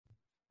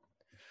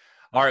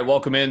All right,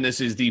 welcome in. This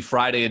is the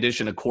Friday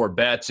edition of Core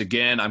Bets.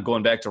 Again, I'm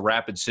going back to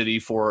Rapid City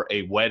for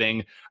a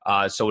wedding,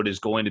 so it is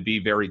going to be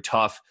very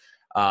tough.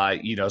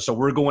 So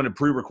we're going to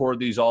pre-record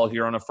these all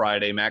here on a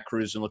Friday. Matt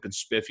Cruz and looking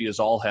spiffy as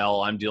all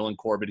hell. I'm Dylan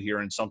Corbett here,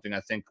 and something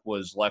I think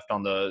was left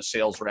on the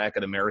sales rack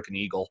at American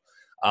Eagle.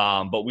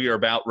 But we are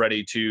about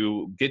ready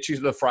to get you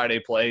to the Friday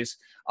plays.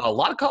 A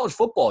lot of college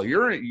football.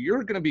 You're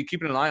going to be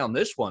keeping an eye on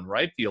this one,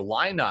 right? The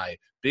Illini,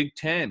 Big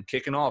Ten,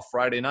 kicking off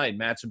Friday night.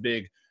 Matt's a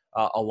big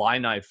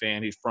Illini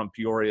fan. He's from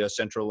Peoria,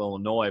 Central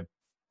Illinois.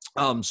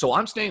 So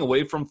I'm staying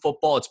away from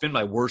football. It's been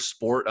my worst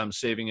sport. I'm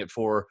saving it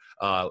for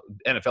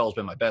NFL has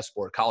been my best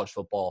sport. College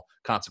football,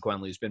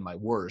 consequently, has been my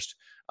worst.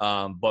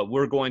 But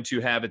we're going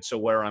to have it so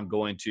where I'm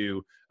going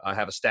to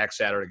have a stacked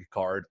Saturday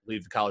card,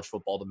 leave the college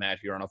football to Matt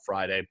here on a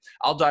Friday.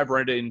 I'll dive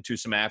right into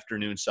some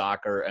afternoon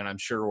soccer, and I'm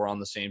sure we're on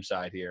the same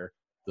side here.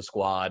 The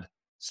squad,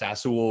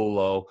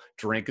 Sassuolo,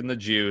 drinking the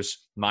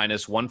juice,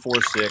 minus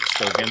 146.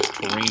 So against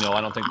Torino.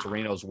 I don't think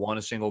Torino's won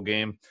a single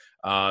game.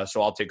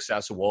 So I'll take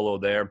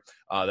Sassuolo there.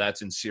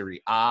 That's in Serie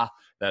A.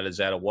 That is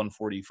at a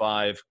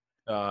 145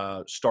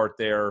 start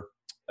there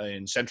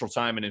in Central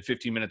Time. And then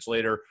 15 minutes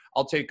later,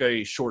 I'll take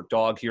a short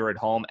dog here at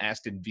home,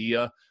 Aston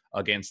Villa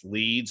against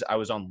Leeds. I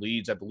was on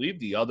Leeds, I believe,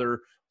 the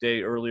other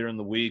day earlier in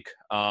the week.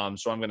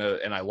 So I'm going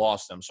to – and I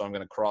lost them. So I'm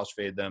going to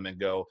crossfade them and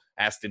go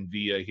Aston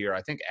Villa here.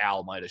 I think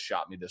Al might have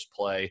shot me this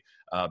play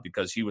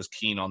because he was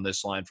keen on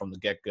this line from the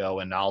get-go,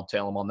 and I'll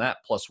tell him on that,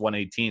 plus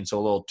 118. So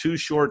a little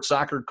too-short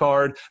soccer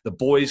card. The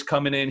boys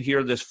coming in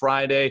here this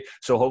Friday,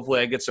 so hopefully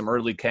I get some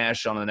early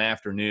cash on an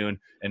afternoon,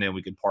 and then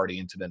we can party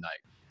into the night.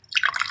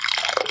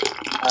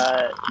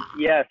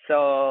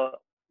 So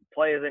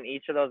plays in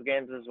each of those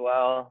games as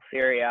well.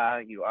 Serie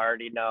A, you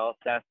already know.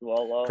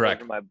 Sassuolo, Correct.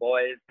 Those are my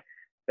boys.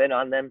 Been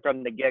on them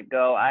from the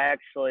get-go. I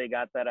actually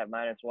got that at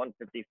minus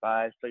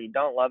 155, so you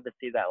don't love to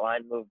see that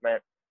line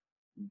movement.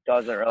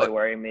 Doesn't really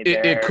worry me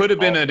there. It could have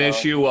been an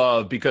issue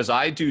of because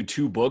I do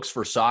two books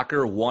for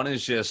soccer. One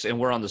is just, and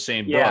we're on the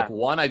same book.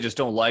 One I just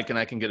don't like, and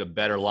I can get a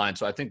better line.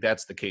 So I think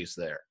that's the case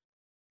there.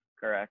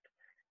 Correct.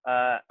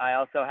 I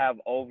also have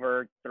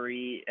over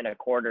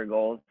 3.25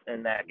 goals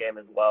in that game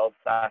as well.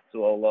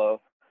 Sassuolo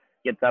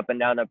gets up and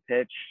down the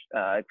pitch.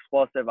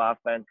 Explosive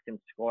offense, can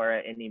score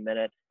at any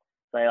minute.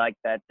 So I like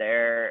that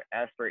there.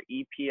 As for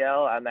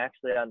EPL, I'm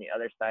actually on the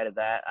other side of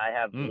that. I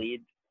have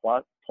Leeds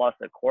plus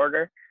a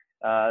quarter.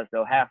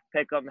 So half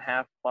pick 'em,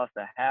 half plus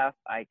a half.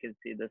 I could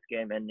see this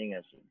game ending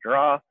as a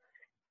draw.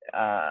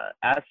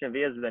 Aston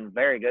Villa has been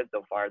very good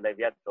so far. They've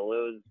yet to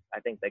lose.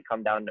 I think they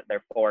come down to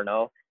their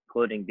 4-0,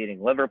 including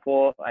beating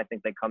Liverpool. I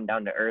think they come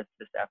down to earth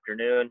this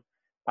afternoon,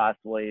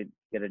 possibly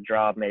get a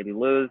draw, maybe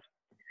lose.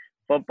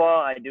 Football,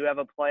 I do have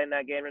a play in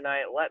that game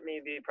tonight. Let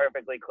me be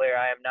perfectly clear.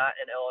 I am not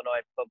an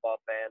Illinois football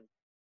fan.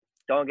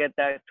 Don't get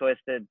that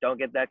twisted. Don't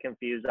get that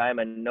confused. I am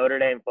a Notre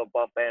Dame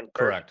football fan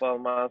first,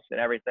 foremost, and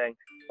everything.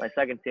 My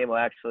second team will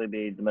actually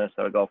be the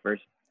Minnesota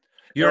Gophers.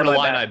 You're an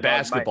Illini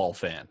basketball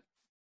fan.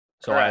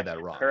 So correct, I had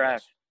that wrong.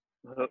 Correct.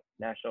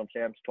 National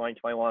champs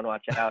 2021,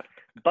 watch out.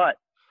 But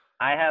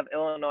I have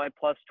Illinois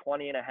plus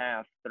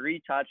 20.5.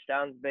 3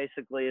 touchdowns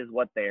basically is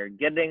what they are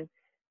getting.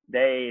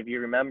 If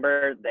you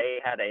remember, they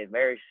had a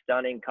very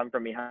stunning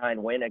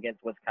come-from-behind win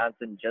against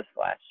Wisconsin just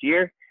last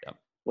year. Yep.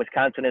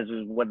 Wisconsin is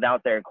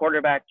without their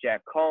quarterback,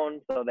 Jack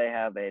Cohn, so they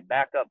have a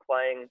backup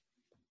playing.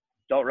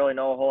 Don't really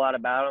know a whole lot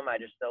about him. I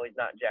just know he's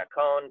not Jack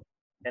Cohn.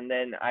 And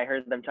then I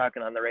heard them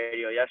talking on the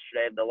radio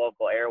yesterday, the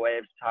local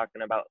airwaves,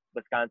 talking about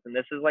Wisconsin.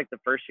 This is like the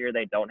first year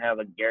they don't have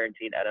a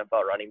guaranteed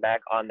NFL running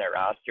back on their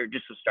roster,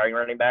 just a starting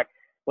running back.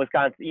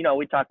 Wisconsin,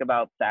 we talk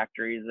about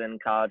factories in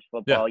college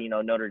football. Yeah.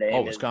 Notre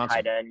Dame is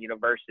tight end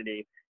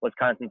university.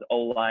 Wisconsin's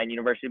O-line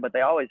university, but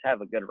they always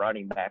have a good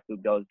running back who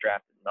goes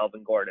drafted.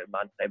 Melvin Gordon,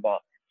 Monte Ball,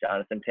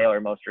 Jonathan Taylor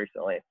most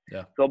recently.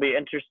 Yeah. So it'll be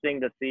interesting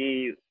to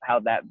see how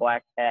that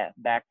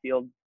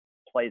backfield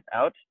plays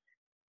out.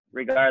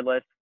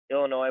 Regardless,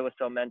 Illinois with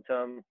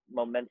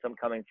momentum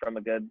coming from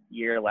a good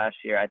year last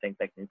year, I think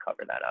they can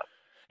cover that up.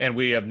 And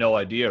we have no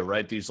idea,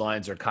 right? These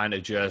lines are kind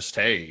of just,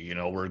 hey,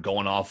 we're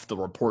going off the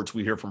reports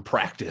we hear from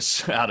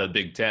practice out of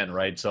Big Ten,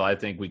 right? So I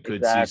think we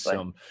could see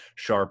some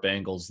sharp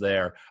angles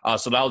there.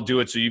 So that'll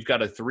do it. So you've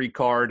got a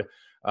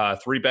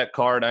 3-bet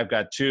card. I've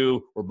got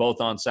 2. We're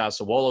both on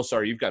Sassuolo.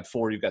 Sorry, you've got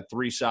 4. You've got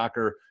 3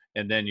 soccer,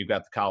 and then you've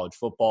got the college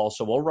football.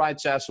 So we'll ride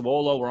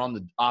Sassuolo. We're on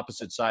the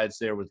opposite sides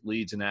there with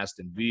Leeds and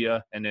Aston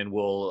Villa, and then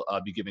we'll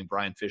be giving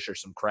Brian Fisher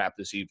some crap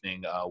this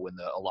evening when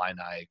the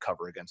Illini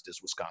cover against his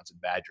Wisconsin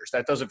Badgers.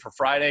 That does it for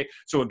Friday.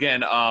 So,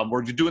 again,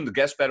 we're doing the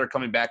guest better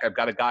coming back. I've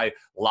got a guy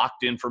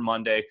locked in for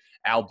Monday.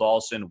 Al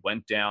Dawson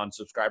went down.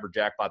 Subscriber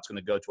jackpot's going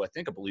to go to,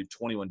 I believe,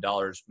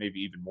 $21, maybe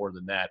even more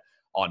than that.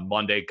 On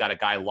Monday, got a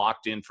guy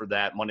locked in for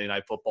that Monday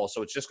Night Football.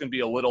 So it's just going to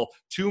be a little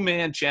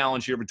 2-man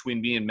challenge here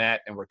between me and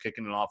Matt, and we're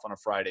kicking it off on a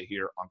Friday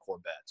here on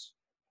Core Bets.